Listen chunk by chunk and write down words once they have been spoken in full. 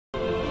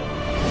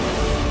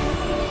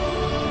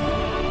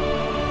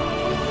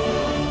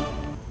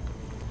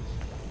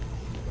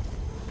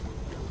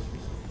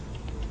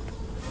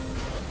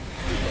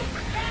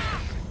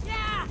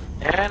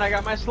man, I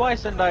got my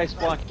slice and dice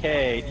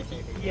blockade.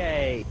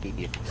 Yay.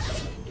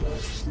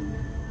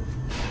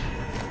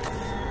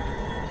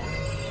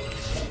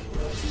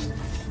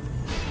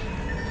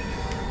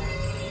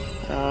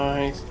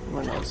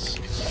 What else?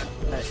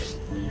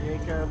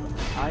 Jacob,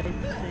 I think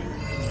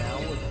now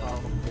would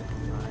probably be the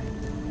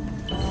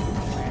time.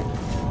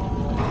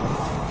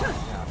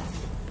 Yeah,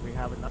 we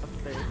have enough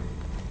space.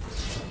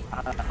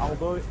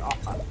 Although,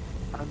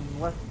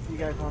 unless you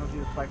guys want to do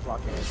the spike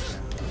blockade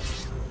again.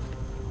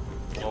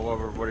 Well,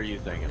 what are you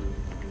thinking?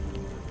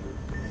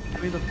 I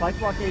mean, the spike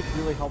blockade is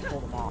really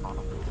helpful to mom.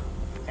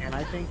 And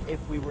I think if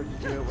we were to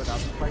do it without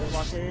the spike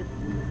blockade,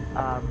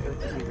 it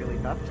would be really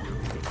tough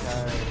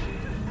because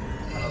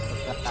of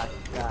the fact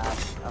that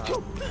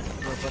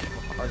we're looking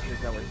for archers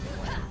that were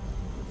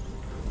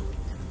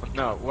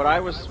No, what I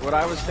was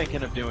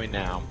thinking of doing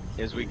now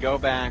is we go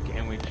back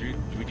and we do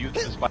the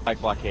spike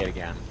blockade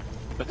again,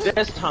 but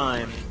this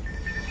time,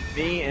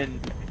 me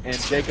and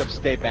Jacob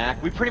stay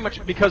back. We pretty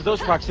much, because those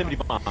proximity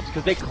bombs,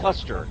 because they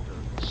cluster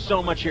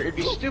so much here. It'd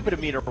be stupid of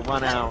me to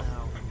run out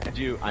and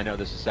do. I know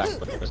this is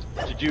sacrilegious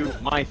to do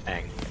my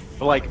thing,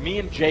 but like me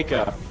and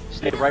Jacob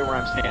stay right where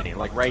I'm standing,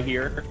 like right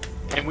here.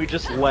 And we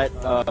just let,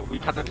 we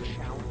kind of,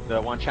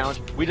 the one challenge,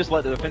 we just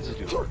let the defenses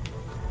do the work.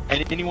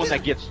 And anyone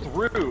that gets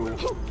through,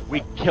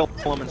 we kill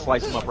them and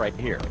slice them up right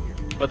here.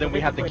 But then we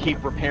have to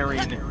keep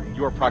repairing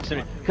your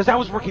proximity. Because that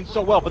was working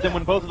so well, but then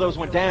when both of those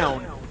went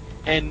down,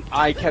 and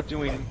I kept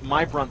doing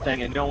my brunt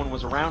thing and no one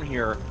was around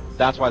here,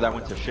 that's why that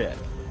went to shit.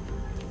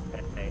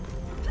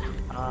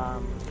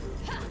 So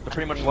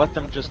pretty much let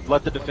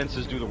the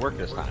defenses do the work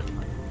this time.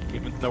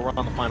 Even though we're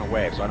on the final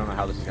wave, so I don't know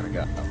how this is going to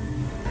go.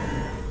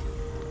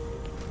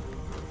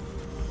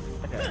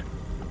 Okay.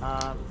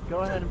 Go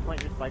ahead and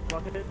plant your spike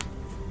blockade.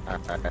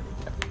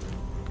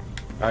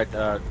 Alright,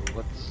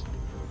 let's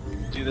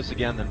do this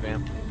again then,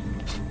 Vamp.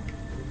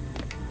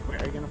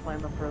 Wait, are you gonna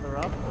plant them further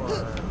up, or...?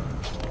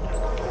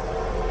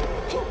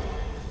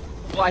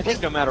 Well, I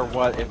think no matter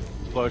what, if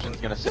Explosion's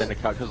gonna send a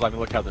cut, because I mean,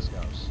 look how this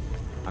goes.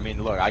 I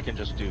mean, look, I can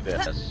just do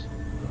this.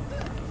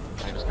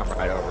 I can just come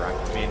right over.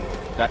 I mean,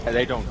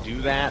 they don't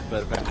do that,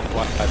 but eventually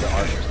the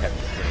archers kept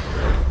getting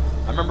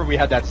through. I remember we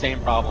had that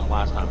same problem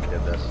last time we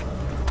did this.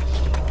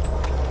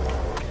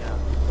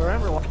 So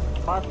remember,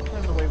 last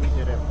time the way we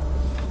did it,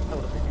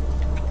 put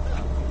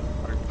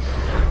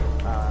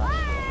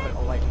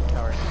a lightning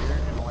tower here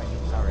and a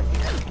lightning tower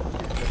here.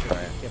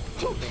 Right. Get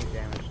big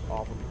damage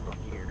all from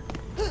here.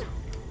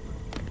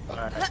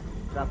 But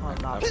that's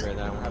not upgrade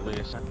that one at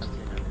least.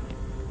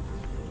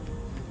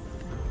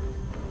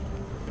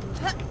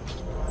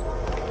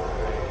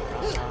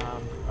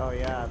 Oh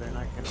yeah, they're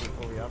not going to be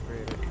fully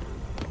upgraded.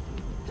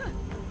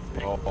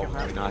 Well, do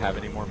we not have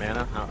any more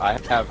mana? I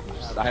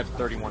have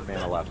 31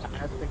 mana left.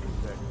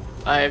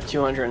 I have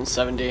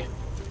 270,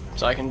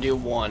 so I can do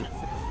one.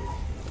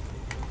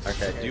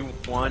 Okay, do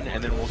one,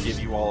 and then we'll give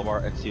you all of our,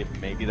 and see if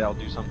maybe that'll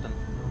do something.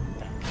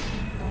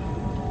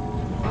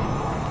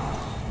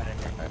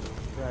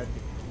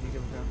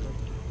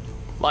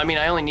 Well, I mean,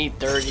 I only need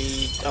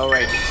 30. Oh,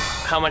 right.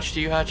 How much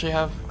do you actually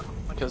have?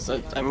 Because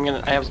I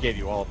just gave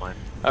you all of mine.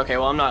 Okay,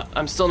 well,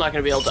 I'm still not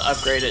gonna be able to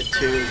upgrade it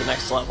to the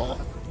next level.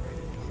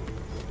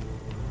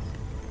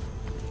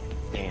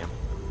 Damn.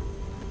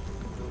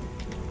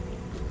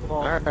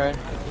 Alright.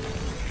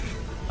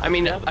 I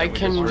mean, I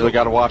can... We really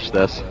gotta watch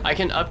this. I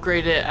can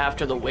upgrade it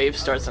after the wave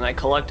starts and I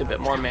collect a bit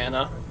more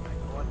mana.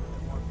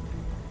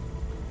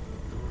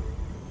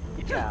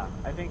 Yeah,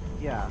 I think,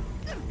 yeah,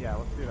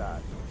 let's do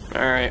that.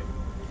 Alright.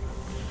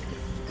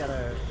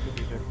 Gotta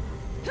do this.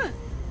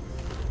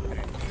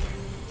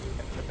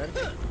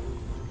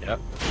 Yep.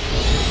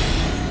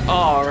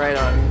 Oh, right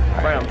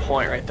on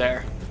point right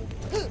there.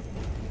 I'm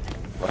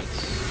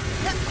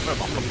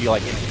gonna be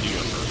like in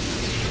here.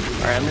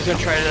 Alright, I'm just gonna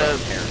try to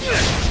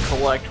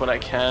collect what I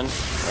can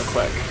real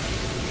quick.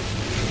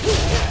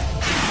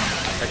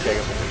 Okay,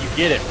 when you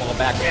get it, fall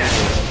back and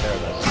repair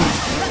this.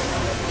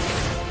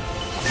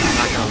 I'm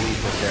not gonna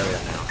leave this area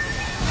now.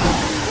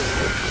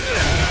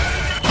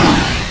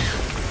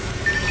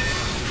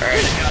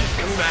 Alright, I got it.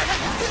 Come back.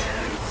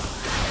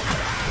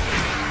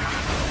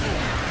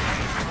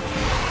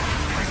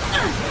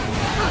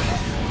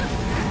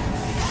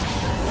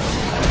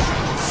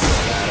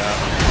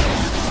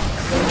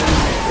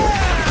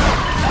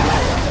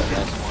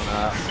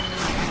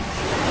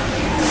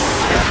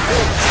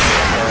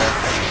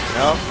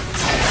 Nope.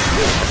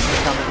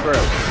 It's coming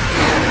through.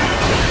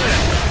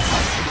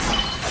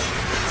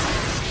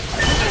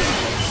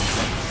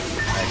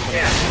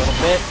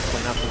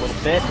 Clean up a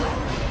little bit.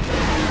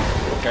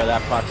 Take care of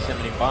that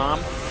proximity bomb.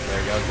 There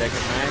you go,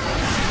 Jacob, nice.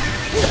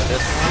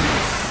 This one.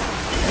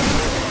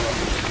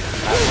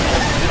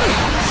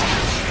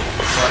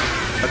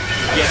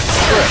 Get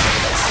through it.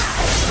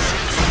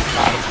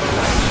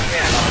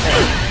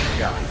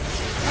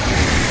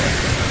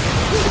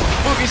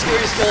 Spooky,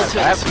 scary skeletons.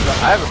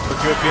 I have a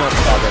good feeling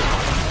about this.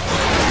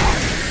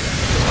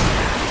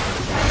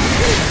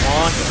 Come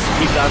on,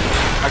 keep that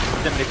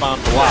proximity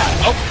bombs alive.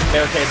 Oh,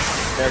 barricaded.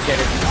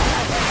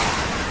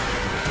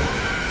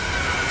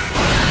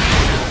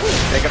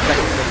 Jacob,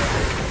 second.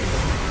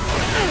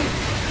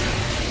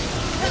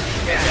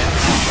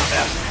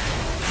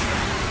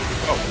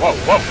 Whoa,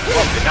 whoa,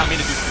 whoa, did not mean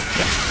to do that.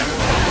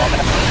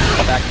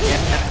 Back again.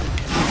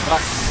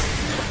 Fuck.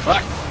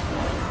 Fuck.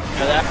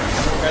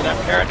 Grab that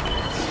carrot.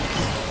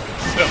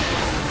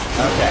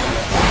 Okay.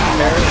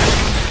 Carrot.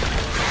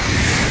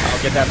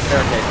 I'll get that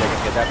barricade,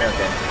 Jacob, get that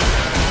barricade.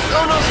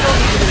 Oh no,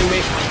 skeletons are hitting me.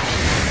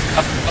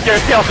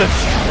 Okay, skeletons.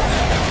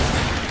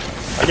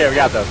 Okay, we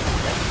got those.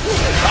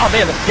 Oh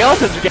man, the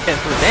skeletons are getting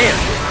through, damn.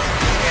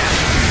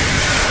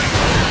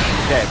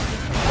 Okay,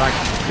 back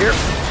here.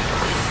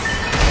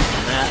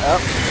 That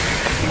up.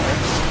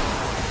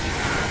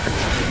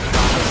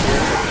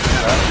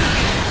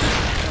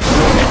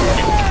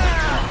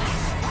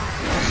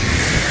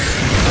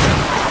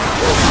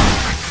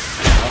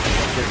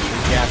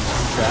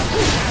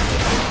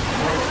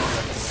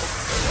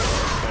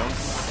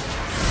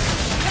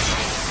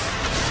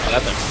 Oh,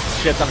 that's a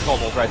shit ton of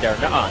kobolds right there.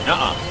 Nuh-uh,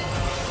 nuh-uh.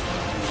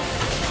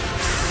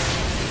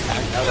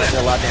 That was a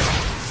lot of damage.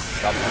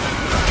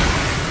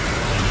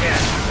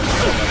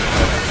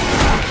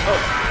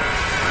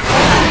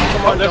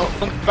 Come on, this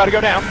one's about to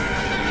go down.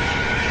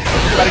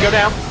 About to go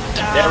down.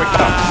 There we go.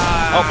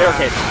 Oh,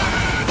 barricade.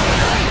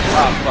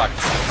 Oh, fuck.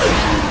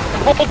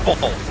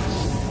 Kobolds!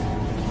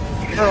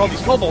 Where are all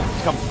these kobolds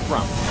come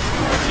from?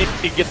 We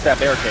need to get that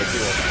barricade,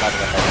 too.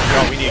 No,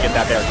 we need to get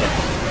that barricade.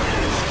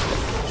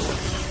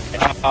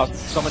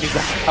 Somebody's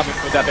coming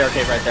with that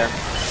barricade right there.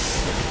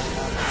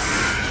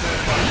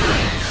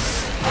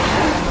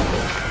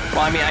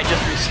 Well, I mean, I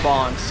just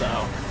respawned, so...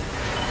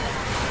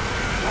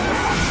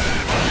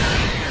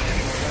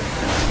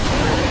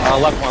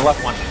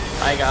 Left one.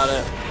 I got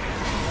it.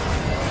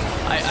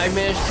 I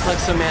managed to collect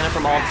some mana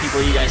from all the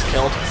people you guys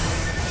killed.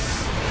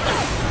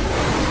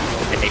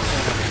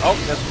 Oh,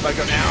 that's about to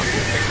go down.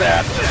 Fix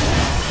that.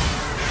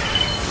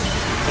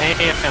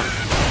 Damn.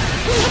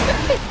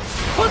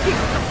 Fucking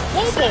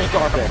kobolds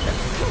are there.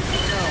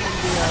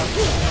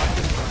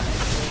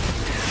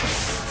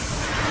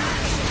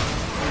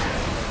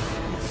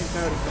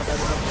 I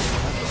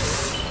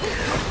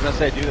was gonna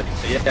say, do that.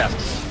 Yes.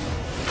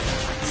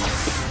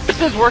 This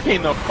is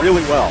working though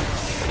really well.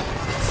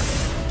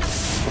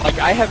 Like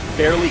I have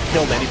barely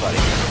killed anybody.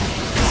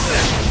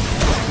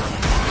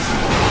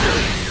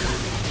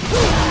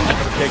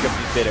 Jacob,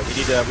 you did it. We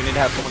need to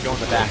have someone go in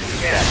the back.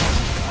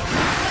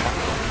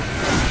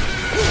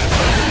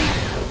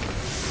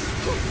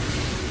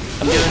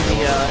 I'm doing the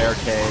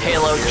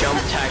Halo jump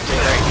tactic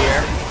right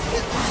here.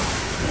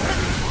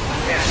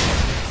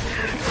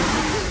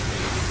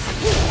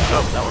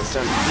 Oh, that one's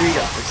done. 3,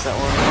 gotta fix that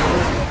one.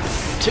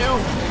 2!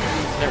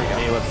 There we go.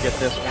 Okay, let's get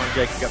this one,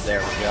 Jacob.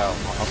 There we go.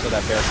 Also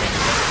that barricade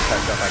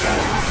type stuff, I got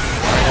it.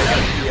 Alright, I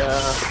got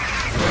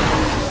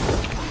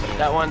the,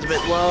 that one's a bit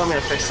low, I'm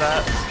gonna fix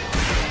that.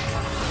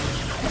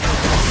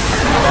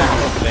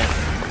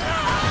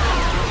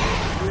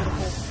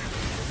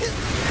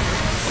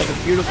 Like a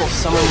beautiful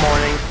summer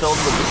morning filled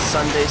with a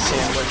Sunday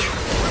sandwich.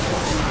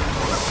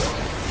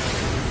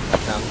 That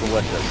sounds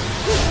delicious.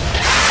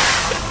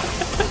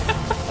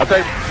 I'll tell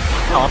you,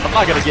 no, I'm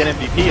not gonna get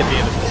MVP at the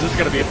end of this. This is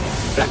gonna be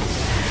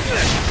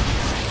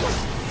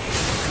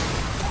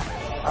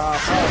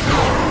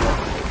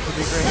would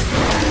be great.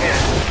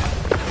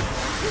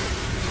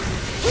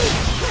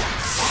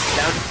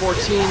 Down to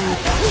 14.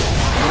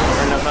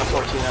 Or no, not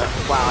 14.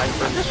 Wow, I'm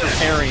just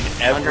repairing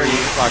every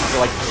fuck.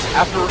 Like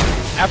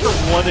after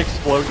one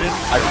explosion,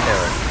 I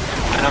repair it,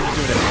 and I'm just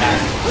doing it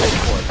as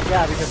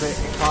yeah, because it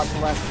costs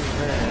less to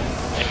repair.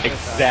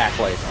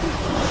 Exactly.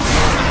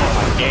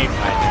 My game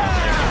right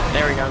now.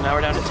 There we go. Now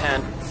we're down to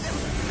 10.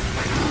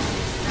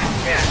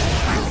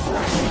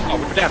 Oh,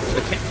 we're down to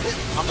 10.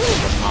 I'm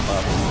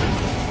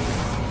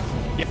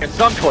gonna get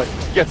some clip.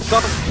 Get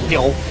some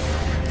kill.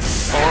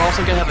 But we're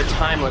also going to have a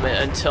time limit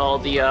until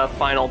the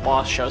final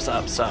boss shows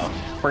up, so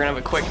we're going to have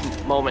a quick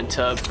moment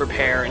to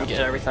prepare and get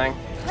everything.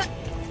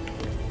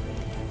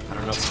 I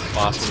don't know if the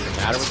boss would even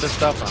matter with this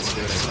stuff, but I'm going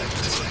to do it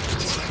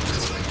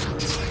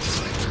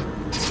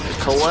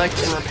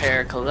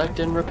anyway. Collect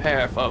and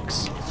repair,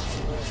 folks.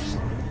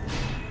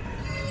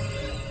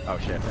 Oh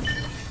shit.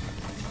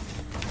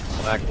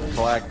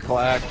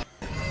 Collect.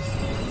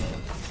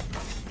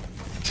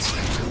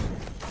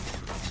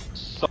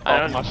 So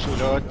much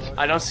loot.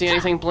 I don't see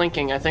anything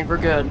blinking. I think we're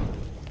good.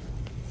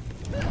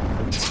 I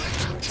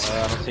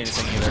don't see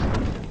anything either.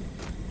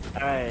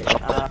 Alright,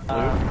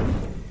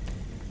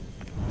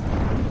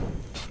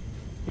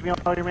 give me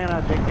all your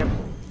mana, Jacob.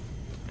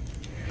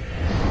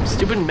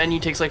 Stupid menu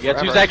takes like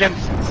forever. 2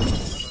 seconds.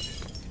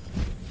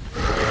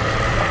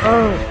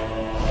 Oh.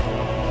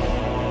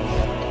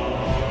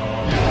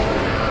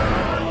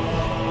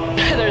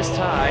 There's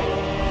Ty.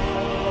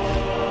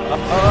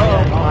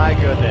 Oh my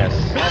goodness.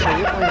 Okay,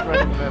 this one's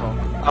right in the middle.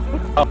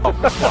 Oh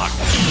fuck.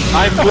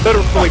 I'm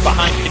literally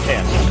behind the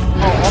tent.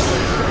 Oh, also,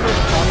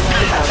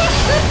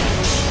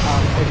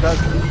 it does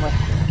seem like...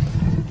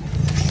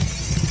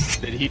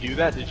 Did he do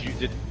that?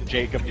 Did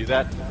Jacob do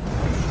that?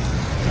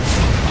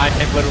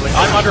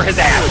 I'm under his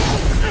ass!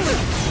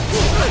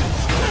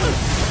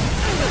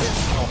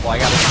 Oh Well, I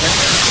got a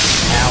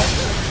Ow.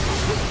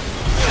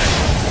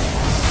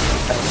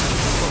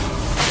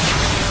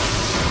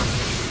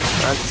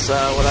 That's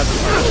what I've been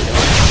trying to do.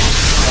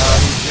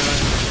 He's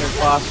doing his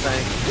boss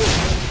thing.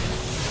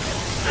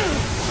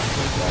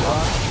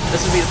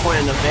 This would be the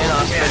point in the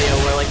Vanoss video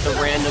where like the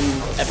random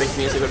epic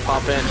music would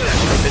pop in.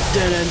 Like the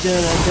dun dun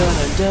dun dun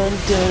dun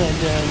dun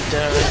dun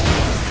dun.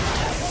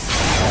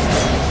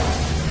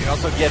 You can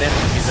also get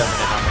enemies every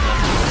now and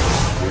then.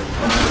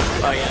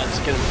 Oh yeah, it's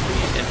gonna be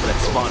infinite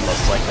spawn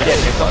most likely. Yeah,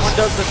 if someone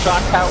does the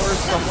shot towers,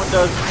 someone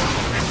does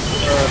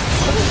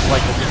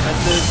like the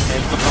defenses,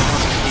 and someone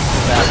keeps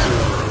the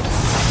bathrooms.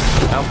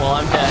 Oh, well,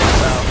 I'm dead,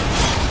 so.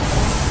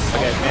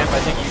 Okay, man, I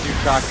think you do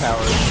shock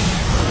towers.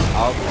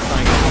 I'll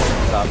try and get more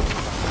stuff.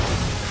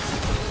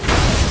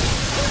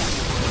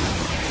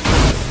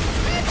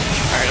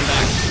 Alright, I'm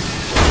back.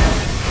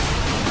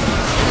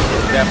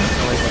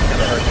 Definitely what's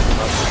gonna hurt the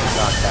most is the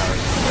shock towers.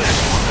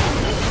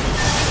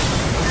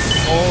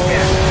 Oh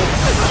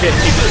shit,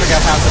 he just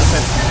forgot half the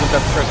defense with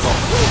that crystal.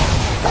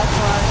 That's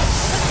fine.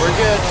 We're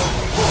good.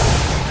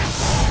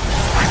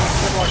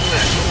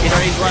 He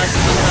already less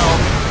than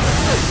health.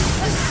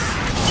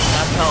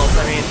 Not health,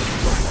 I mean.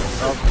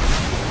 Oh.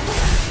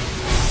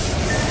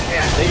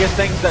 Yeah, biggest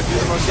things that do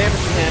the most damage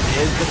to him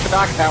is the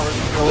shock towers,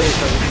 really,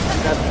 so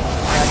that's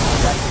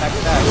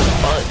that.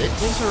 Well, it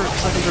takes her a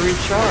second to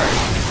recharge.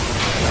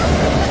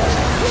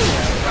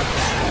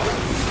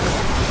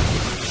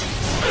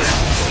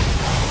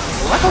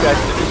 Well, I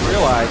just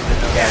realized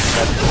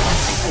that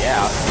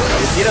yeah,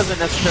 he doesn't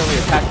necessarily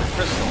attack the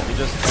crystal, he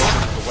just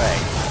opens the way.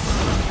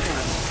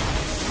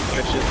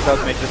 Which does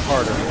make this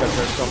harder because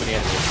there's so many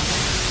enemies.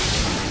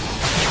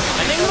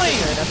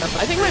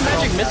 I think my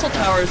magic missile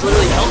tower is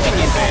literally helping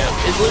you, Vamp.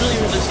 It's literally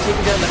just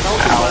taking down the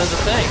health of one of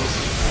the things.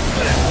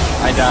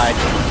 I died.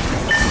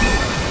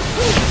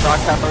 Shock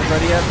towers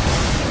ready yet?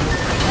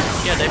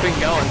 Yeah, they've been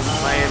going.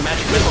 My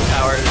magic missile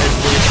tower is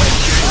literally like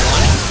shooting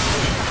one.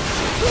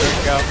 There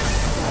you go.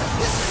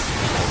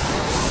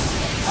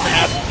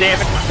 Ah, damn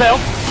it,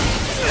 myself!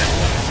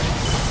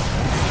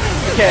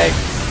 Okay.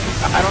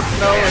 I don't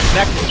know if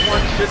next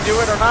one should do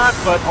it or not,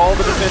 but all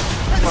the defenses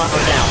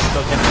are down,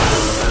 so can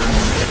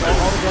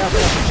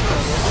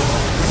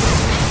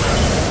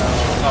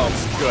oh,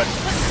 good.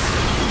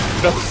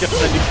 Nothing's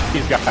gonna do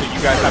these guys, so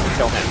you guys have to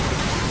kill him.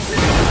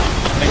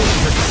 Make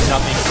sure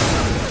nothing.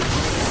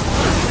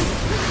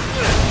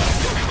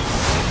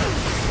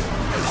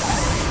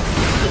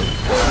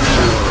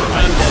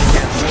 I'm dead.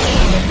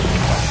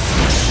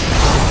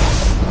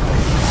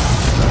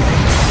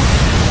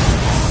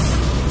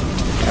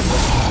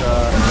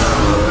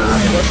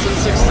 Less than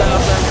 6,000.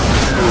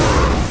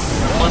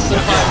 Less than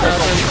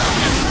 5,000.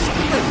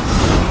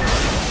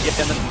 Get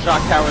in the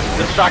shock towers.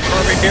 The shock tower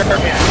over here.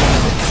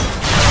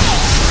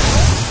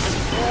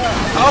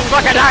 Oh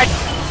fuck! I died.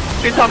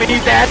 You tell me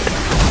he's dead.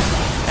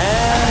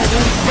 And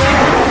he's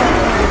dead.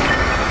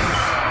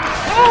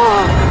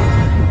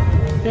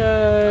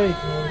 Yay!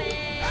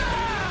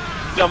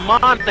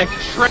 Demonic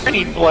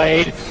training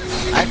blade.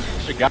 I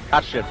actually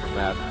got shit from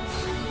that.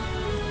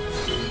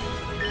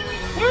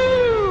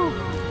 Woo!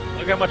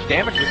 Look how much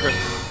damage the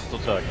crystal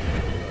took.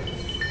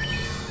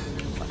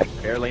 Like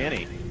barely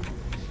any.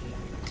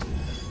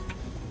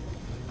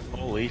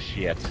 Holy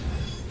shit.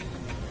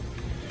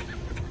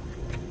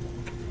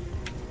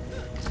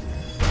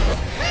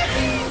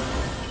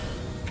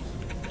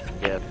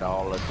 Get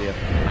all of this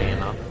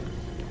mana.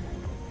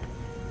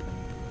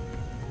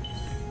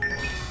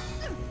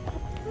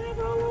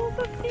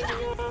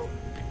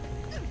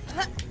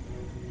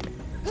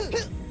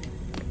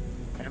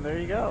 And there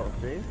you go.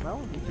 See? That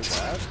wasn't too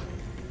bad.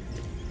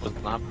 Was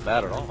not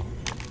bad at all.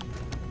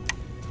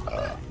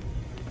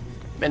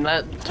 And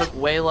that took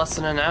way less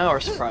than an hour,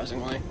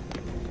 surprisingly.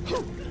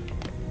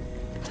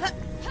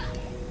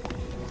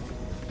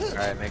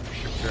 Alright, make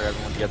sure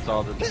everyone gets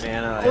all the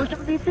mana. Where's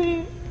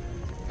MVP?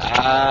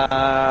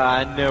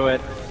 I knew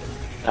it.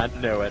 I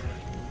knew it.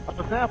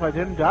 Oh snap, I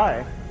didn't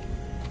die.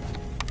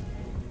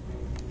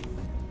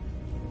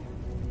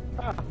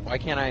 Why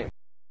can't I...